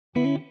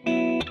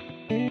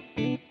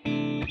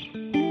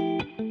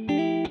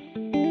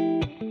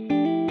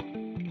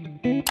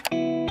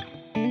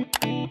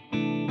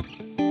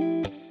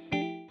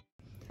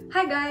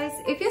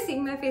guys, if you're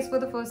seeing my face for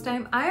the first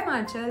time, I am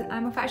Aanchal.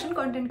 I'm a fashion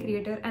content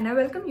creator and I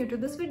welcome you to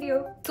this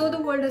video. So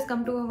the world has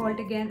come to a halt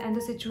again and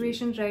the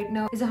situation right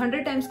now is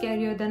 100 times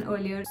scarier than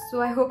earlier.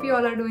 So I hope you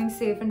all are doing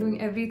safe and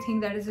doing everything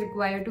that is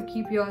required to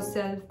keep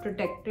yourself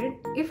protected.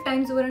 If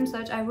times weren't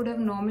such, I would have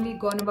normally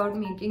gone about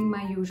making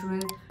my usual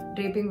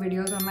draping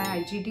videos on my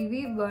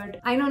IGTV, but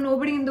I know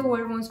nobody in the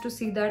world wants to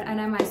see that, and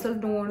I myself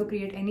don't want to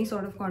create any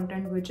sort of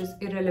content which is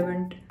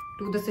irrelevant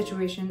to the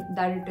situation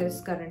that it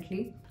is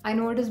currently. I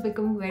know it has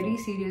become very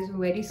serious,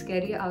 very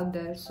scary out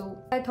there, so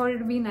I thought it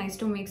would be nice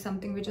to make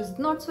something which is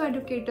not so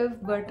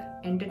educative but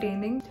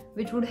entertaining,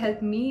 which would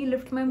help me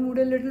lift my mood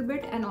a little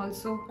bit and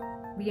also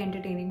be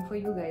entertaining for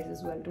you guys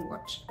as well to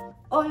watch.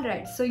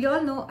 Alright, so you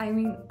all know, I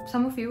mean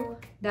some of you,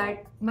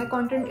 that my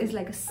content is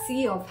like a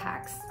sea of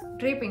hacks,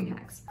 draping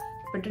hacks.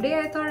 But today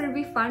I thought it would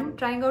be fun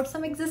trying out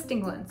some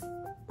existing ones,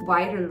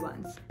 viral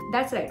ones.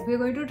 That's right, we're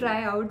going to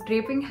try out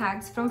draping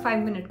hacks from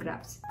 5-minute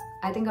crafts.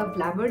 I think I've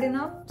blabbered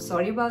enough,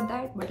 sorry about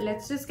that, but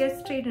let's just get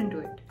straight into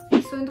it.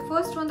 So in the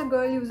first one, the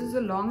girl uses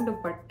a long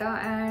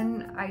dupatta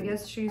and I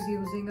guess she's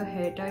using a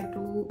hair tie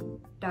to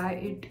tie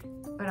it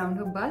around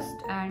her bust,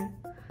 and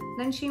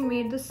then she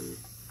made the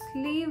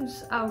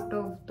sleeves out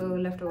of the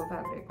leftover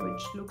fabric,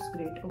 which looks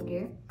great.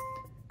 Okay.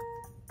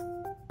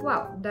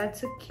 Wow,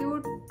 that's a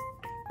cute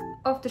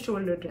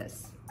off-the-shoulder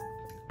dress.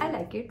 I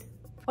like it.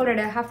 Alright,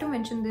 I have to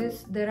mention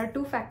this. There are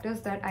two factors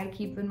that I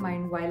keep in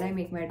mind while I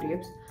make my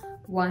drapes.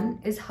 One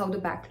is how the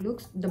back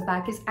looks. The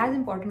back is as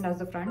important as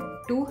the front.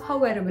 Two, how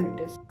wearable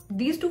it is.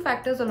 These two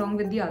factors along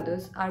with the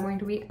others are going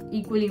to be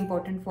equally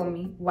important for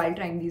me while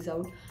trying these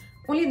out.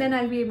 Only then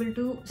I'll be able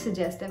to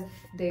suggest if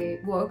they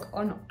work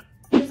or not.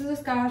 This is a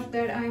scarf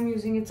that I'm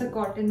using. It's a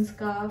cotton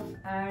scarf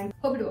and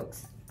hope it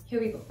works.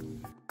 Here we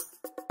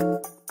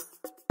go.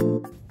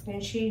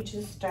 And she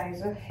just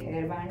ties a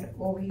hairband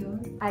over here.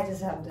 I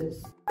just have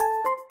this.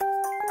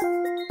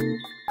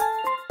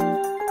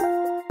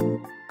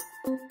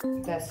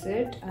 That's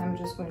it. I'm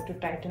just going to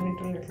tighten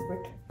it a little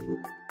bit.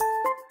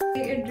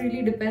 It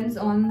really depends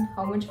on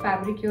how much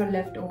fabric you're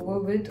left over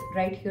with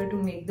right here to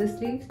make the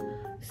sleeves.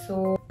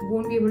 So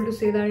won't be able to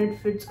say that it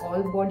fits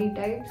all body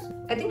types.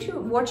 I think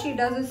what she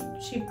does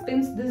is she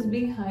pins this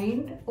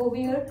behind over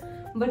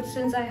here. But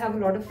since I have a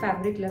lot of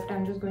fabric left,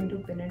 I'm just going to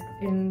pin it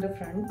in the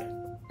front.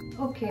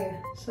 Okay,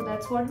 so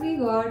that's what we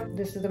got.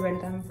 This is the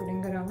belt I'm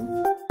putting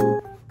around.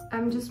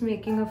 I'm just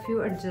making a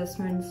few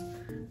adjustments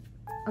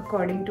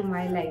according to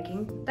my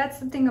liking. That's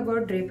the thing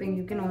about draping.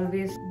 You can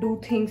always do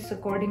things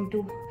according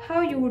to how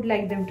you would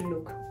like them to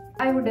look.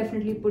 I would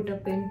definitely put a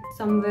pin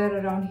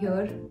somewhere around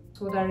here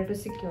so that it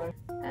is secure.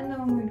 And now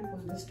I'm going to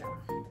pull this down.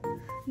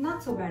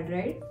 Not so bad,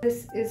 right?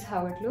 This is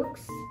how it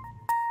looks.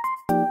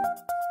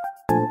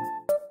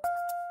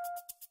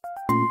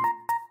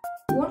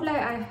 Won't lie,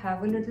 I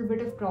have a little bit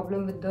of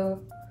problem with the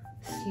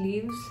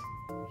sleeves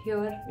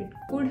here. It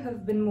could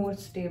have been more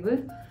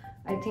stable.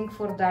 I think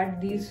for that,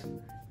 these,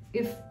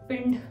 if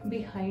pinned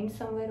behind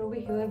somewhere over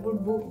here,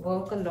 would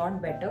work a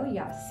lot better.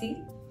 Yeah, see?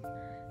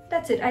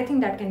 That's it. I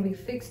think that can be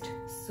fixed.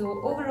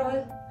 So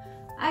overall,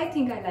 I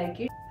think I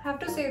like it. Have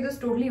to say this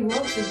totally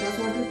works. It does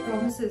what it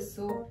promises.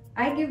 So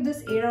I give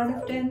this 8 out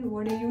of 10.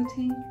 What do you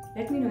think?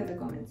 Let me know in the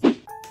comments.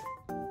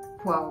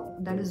 Wow,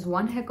 that is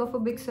one heck of a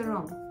big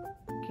sarong.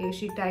 Okay,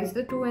 she ties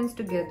the two ends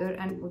together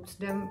and puts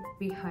them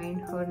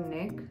behind her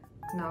neck.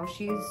 Now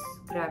she's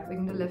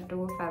grabbing the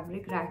leftover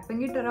fabric,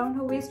 wrapping it around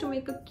her waist to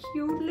make a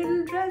cute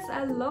little dress.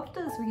 I love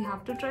this. We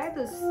have to try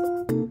this.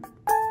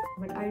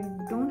 But I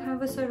don't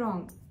have a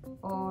sarong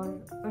or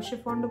a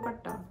chiffon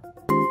dupatta.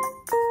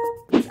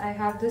 I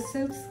have this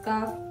silk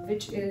scarf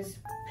which is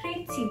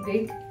pretty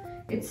big.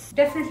 It's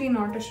definitely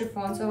not a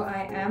chiffon, so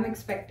I am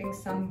expecting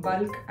some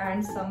bulk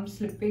and some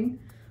slipping,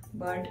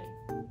 but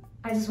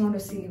I just want to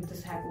see if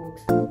this hack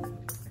works.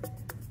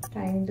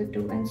 Tying the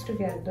two ends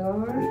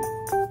together,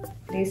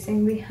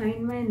 placing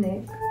behind my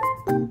neck,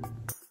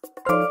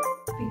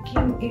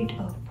 picking it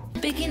up.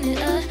 Picking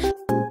it up.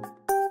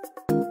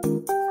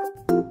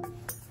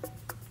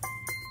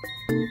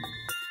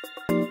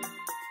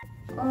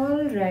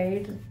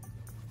 Alright,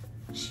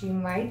 she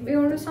might be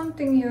onto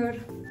something here.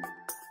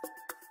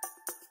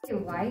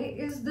 Why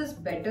is this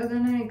better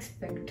than I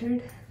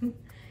expected?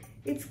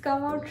 It's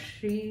come out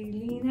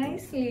really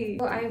nicely.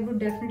 So I would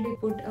definitely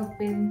put a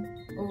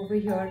pin over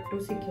here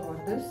to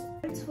secure this.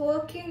 It's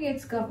working.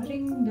 It's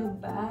covering the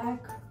back.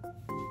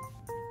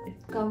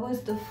 It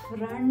covers the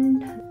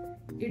front.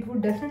 It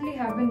would definitely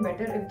have been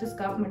better if the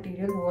scarf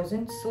material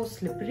wasn't so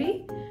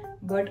slippery.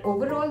 But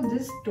overall,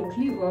 this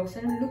totally works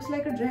and it looks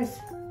like a dress.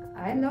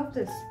 I love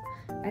this.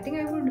 I think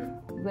I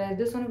would wear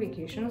this on a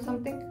vacation or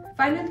something.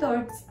 Final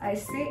thoughts, I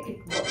say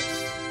it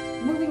works.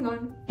 Moving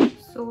on.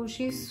 So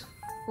she's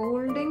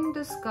folding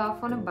the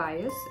scarf on a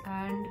bias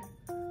and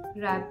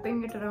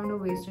wrapping it around her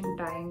waist and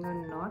tying a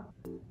knot.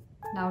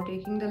 Now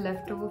taking the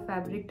leftover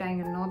fabric,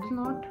 tying another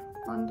knot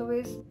on the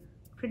waist.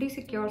 Pretty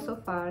secure so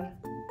far.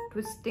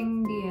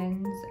 Twisting the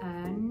ends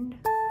and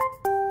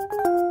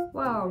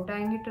wow,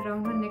 tying it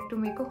around her neck to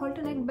make a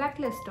halter neck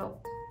backless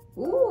top.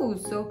 Ooh,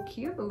 so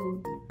cute.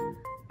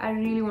 I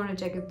really want to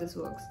check if this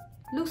works.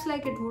 Looks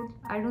like it would.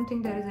 I don't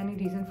think there is any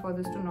reason for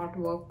this to not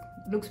work.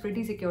 Looks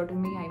pretty secure to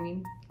me. I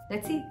mean,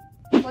 let's see.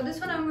 For this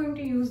one, I'm going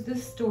to use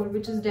this stole,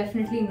 which is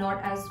definitely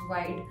not as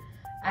wide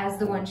as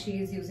the one she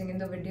is using in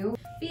the video.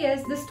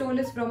 P.S. This stole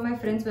is from my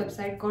friend's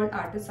website called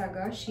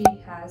Artisaga. She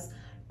has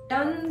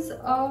tons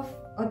of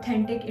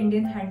authentic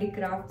Indian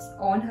handicrafts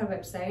on her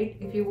website.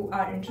 If you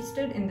are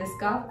interested in this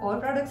scarf or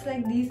products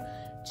like these,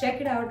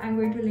 check it out. I'm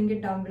going to link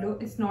it down below.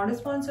 It's not a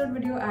sponsored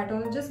video at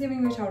all, just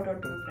giving a shout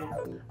out to a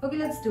friend. Okay,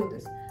 let's do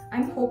this.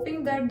 I'm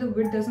hoping that the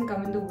width doesn't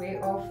come in the way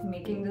of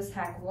making this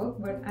hack work,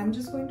 but I'm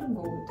just going to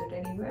go with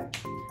it anyway.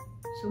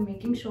 So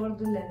making sure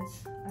the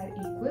lengths are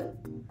equal.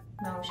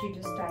 Now she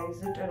just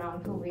ties it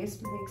around her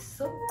waist like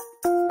so.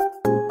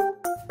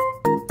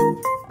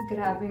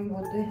 Grabbing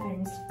both the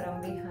ends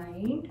from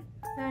behind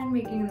and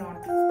making a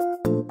knot.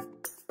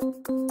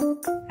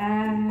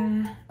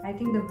 I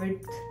think the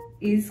width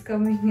is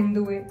coming in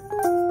the way.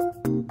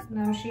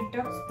 Now she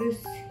tucks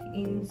this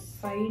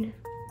inside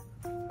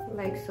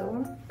like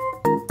so.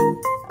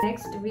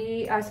 Next,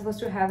 we are supposed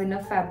to have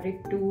enough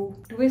fabric to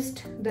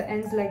twist the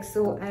ends like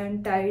so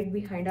and tie it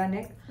behind our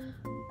neck.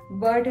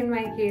 But in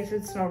my case,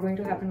 it's not going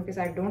to happen because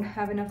I don't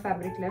have enough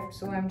fabric left.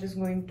 So I'm just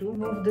going to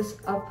move this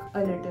up a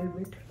little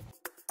bit.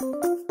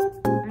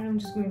 And I'm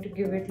just going to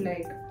give it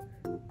like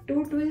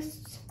 2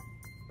 twists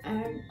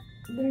and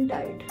then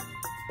tie it.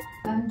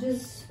 I'm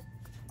just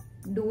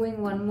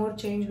doing one more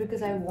change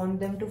because I want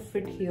them to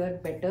fit here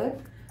better.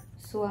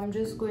 So I'm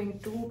just going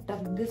to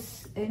tuck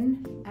this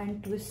in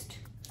and twist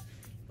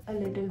a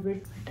little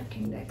bit,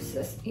 tucking the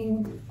excess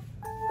in.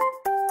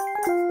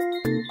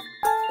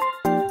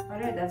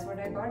 Alright, that's what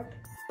I got.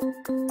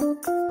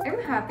 I'm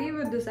happy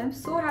with this. I'm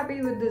so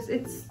happy with this.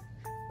 It's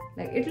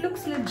like, it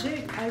looks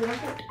legit. I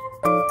love it.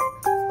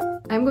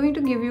 I'm going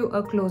to give you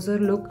a closer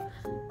look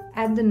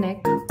at the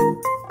neck.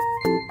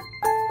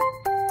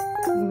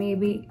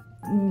 Maybe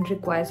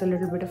requires a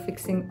little bit of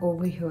fixing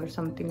over here.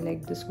 Something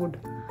like this would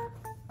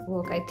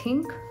work, I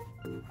think.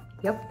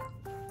 Yep,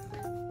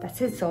 that's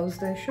it, solves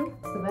the issue.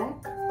 It's the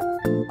back.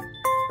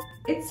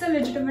 It's a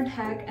legitimate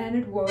hack and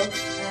it works,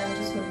 and I'm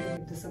just going to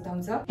give this a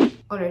thumbs up.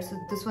 Alright, so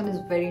this one is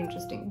very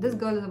interesting. This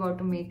girl is about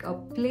to make a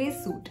play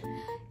suit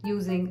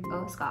using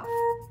a scarf.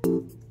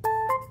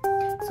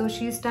 So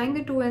she's tying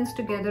the 2 ends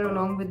together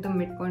along with the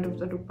midpoint of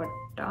the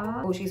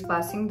dupatta. Oh, she's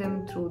passing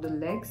them through the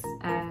legs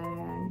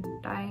and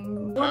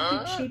tying. What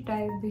did she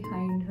tie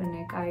behind her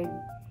neck? I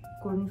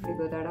couldn't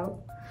figure that out.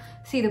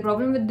 See, the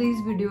problem with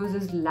these videos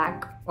is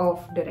lack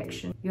of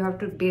direction. You have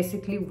to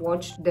basically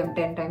watch them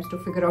 10 times to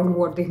figure out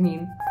what they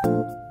mean.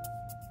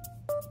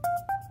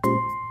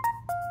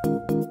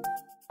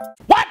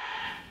 What?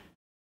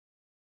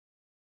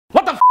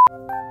 What the f?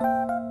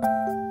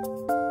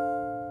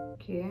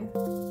 Okay.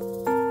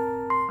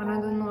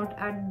 Another knot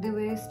at the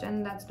waist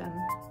and that's done.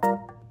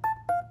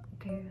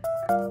 Okay.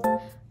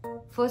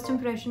 First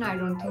impression, I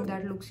don't think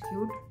that looks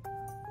cute.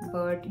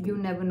 But you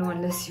never know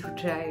unless you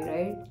try,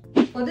 right?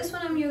 For this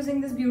one, I'm using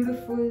this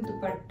beautiful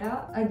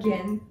dupatta,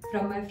 again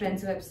from my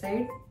friend's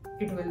website.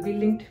 It will be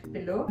linked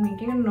below.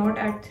 Making a knot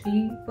at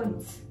 3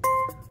 points.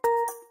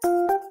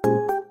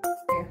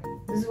 Okay,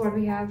 this is what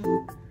we have.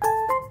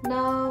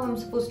 Now I'm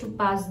supposed to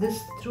pass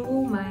this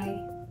through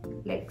my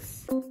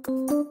legs.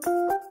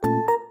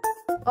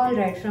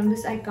 Alright, from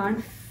this I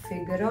can't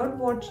figure out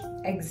what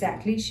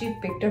exactly she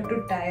picked up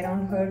to tie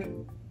around her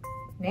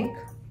neck.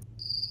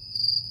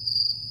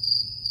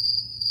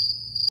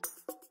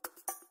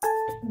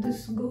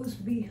 This goes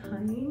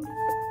behind.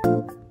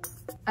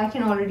 I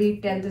can already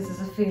tell this is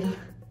a fail.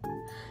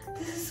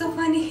 This is so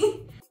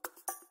funny.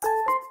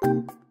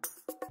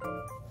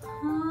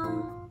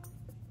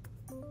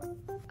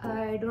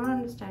 I don't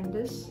understand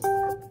this.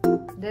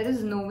 There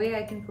is no way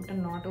I can put a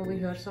knot over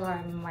here, so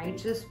I might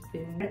just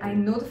pin it. I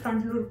know the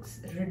front looks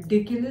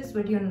ridiculous,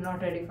 but you're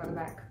not ready for the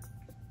back.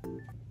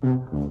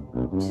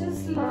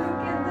 Just look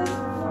at this.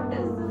 What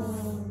is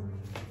this?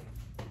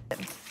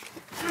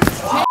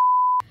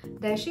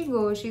 There she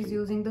goes. She's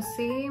using the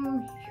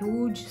same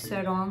huge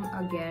sarong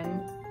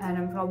again, and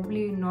I'm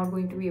probably not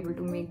going to be able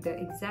to make the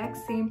exact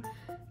same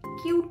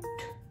cute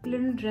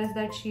little dress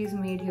that she's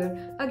made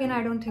here. Again,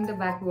 I don't think the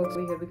back works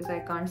over here because I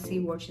can't see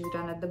what she's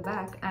done at the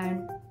back,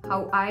 and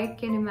how I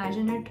can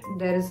imagine it,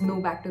 there is no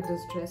back to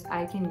this dress.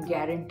 I can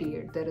guarantee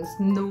it. There is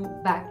no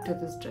back to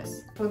this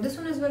dress. For this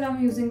one as well,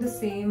 I'm using the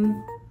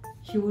same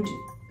huge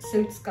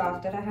silk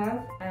scarf that I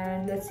have,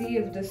 and let's see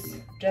if this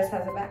dress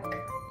has a back.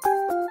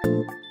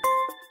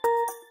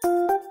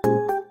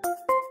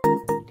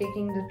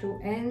 Taking the 2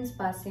 ends,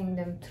 passing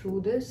them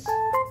through this,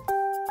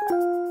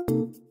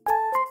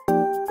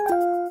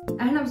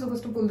 and I'm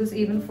supposed to pull this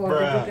even further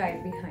to tie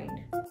it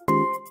behind.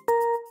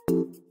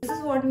 This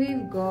is what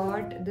we've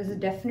got. This is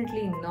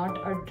definitely not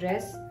a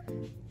dress.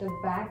 The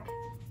back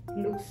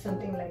looks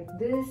something like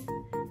this.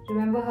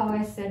 Remember how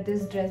I said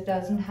this dress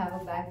doesn't have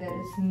a back? There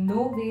is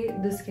no way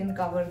this can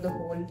cover the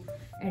whole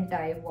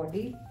entire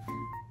body.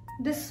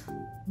 This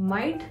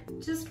might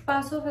just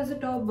pass off as a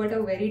top, but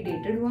a very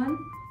dated one.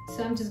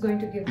 So I'm just going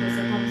to give this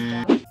a thumbs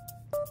down.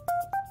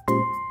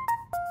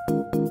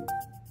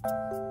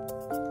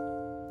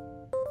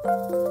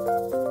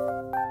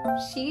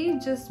 she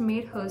just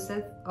made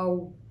herself a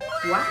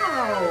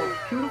wow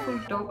beautiful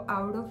top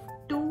out of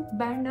 2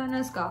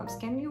 bandana scarves.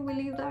 Can you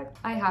believe that?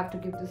 I have to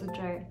give this a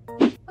try.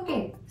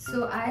 Okay,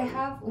 so I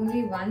have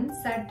only one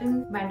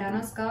satin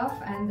bandana scarf,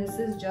 and this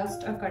is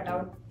just a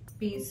cutout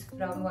piece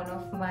from one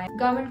of my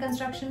garment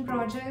construction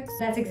projects.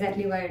 That's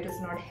exactly why it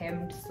is not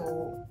hemmed,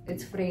 so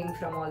it's fraying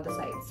from all the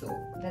sides. So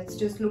let's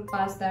just look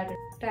past that. It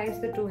ties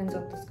the 2 ends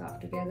of the scarf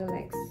together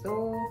like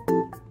so,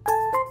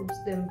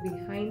 puts them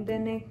behind the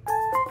neck,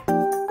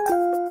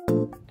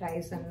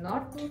 ties a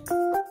knot,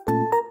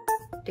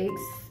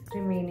 takes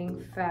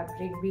remaining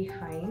fabric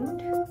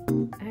behind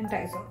and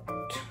ties a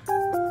knot.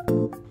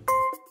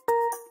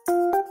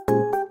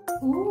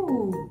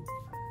 Ooh,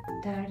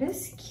 that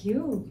is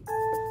cute.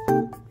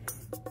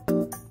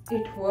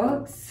 It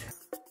works.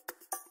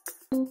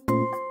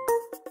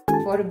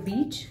 For a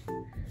beach,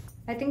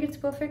 I think it's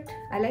perfect.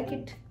 I like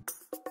it.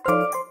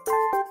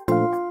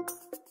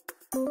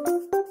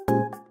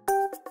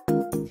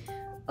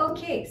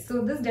 Okay,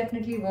 so this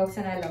definitely works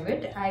and I love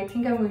it. I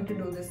think I'm going to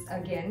do this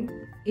again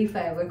if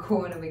I ever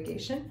go on a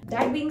vacation.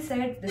 That being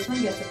said, this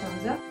one gets a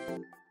thumbs up.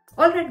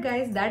 Alright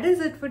guys, that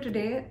is it for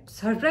today.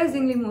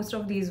 Surprisingly, most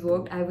of these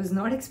worked. I was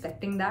not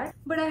expecting that,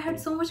 but I had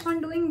so much fun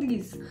doing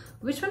these.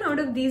 Which one out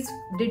of these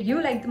did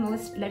you like the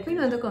most? Let me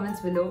know in the comments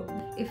below.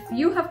 If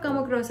you have come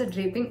across a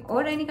draping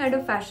or any kind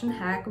of fashion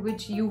hack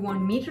which you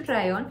want me to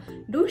try on,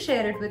 do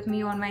share it with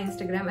me on my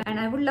Instagram and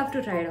I would love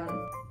to try it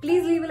on.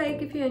 Please leave a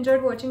like if you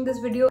enjoyed watching this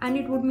video, and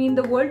it would mean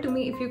the world to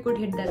me if you could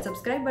hit that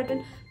subscribe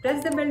button,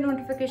 press the bell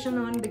notification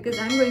on, because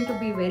I'm going to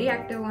be very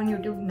active on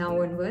YouTube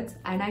now onwards,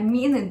 and I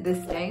mean it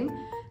this time.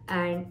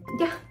 And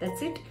yeah,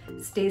 that's it.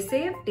 Stay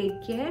safe,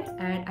 take care,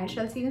 and I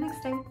shall see you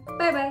next time.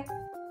 Bye bye.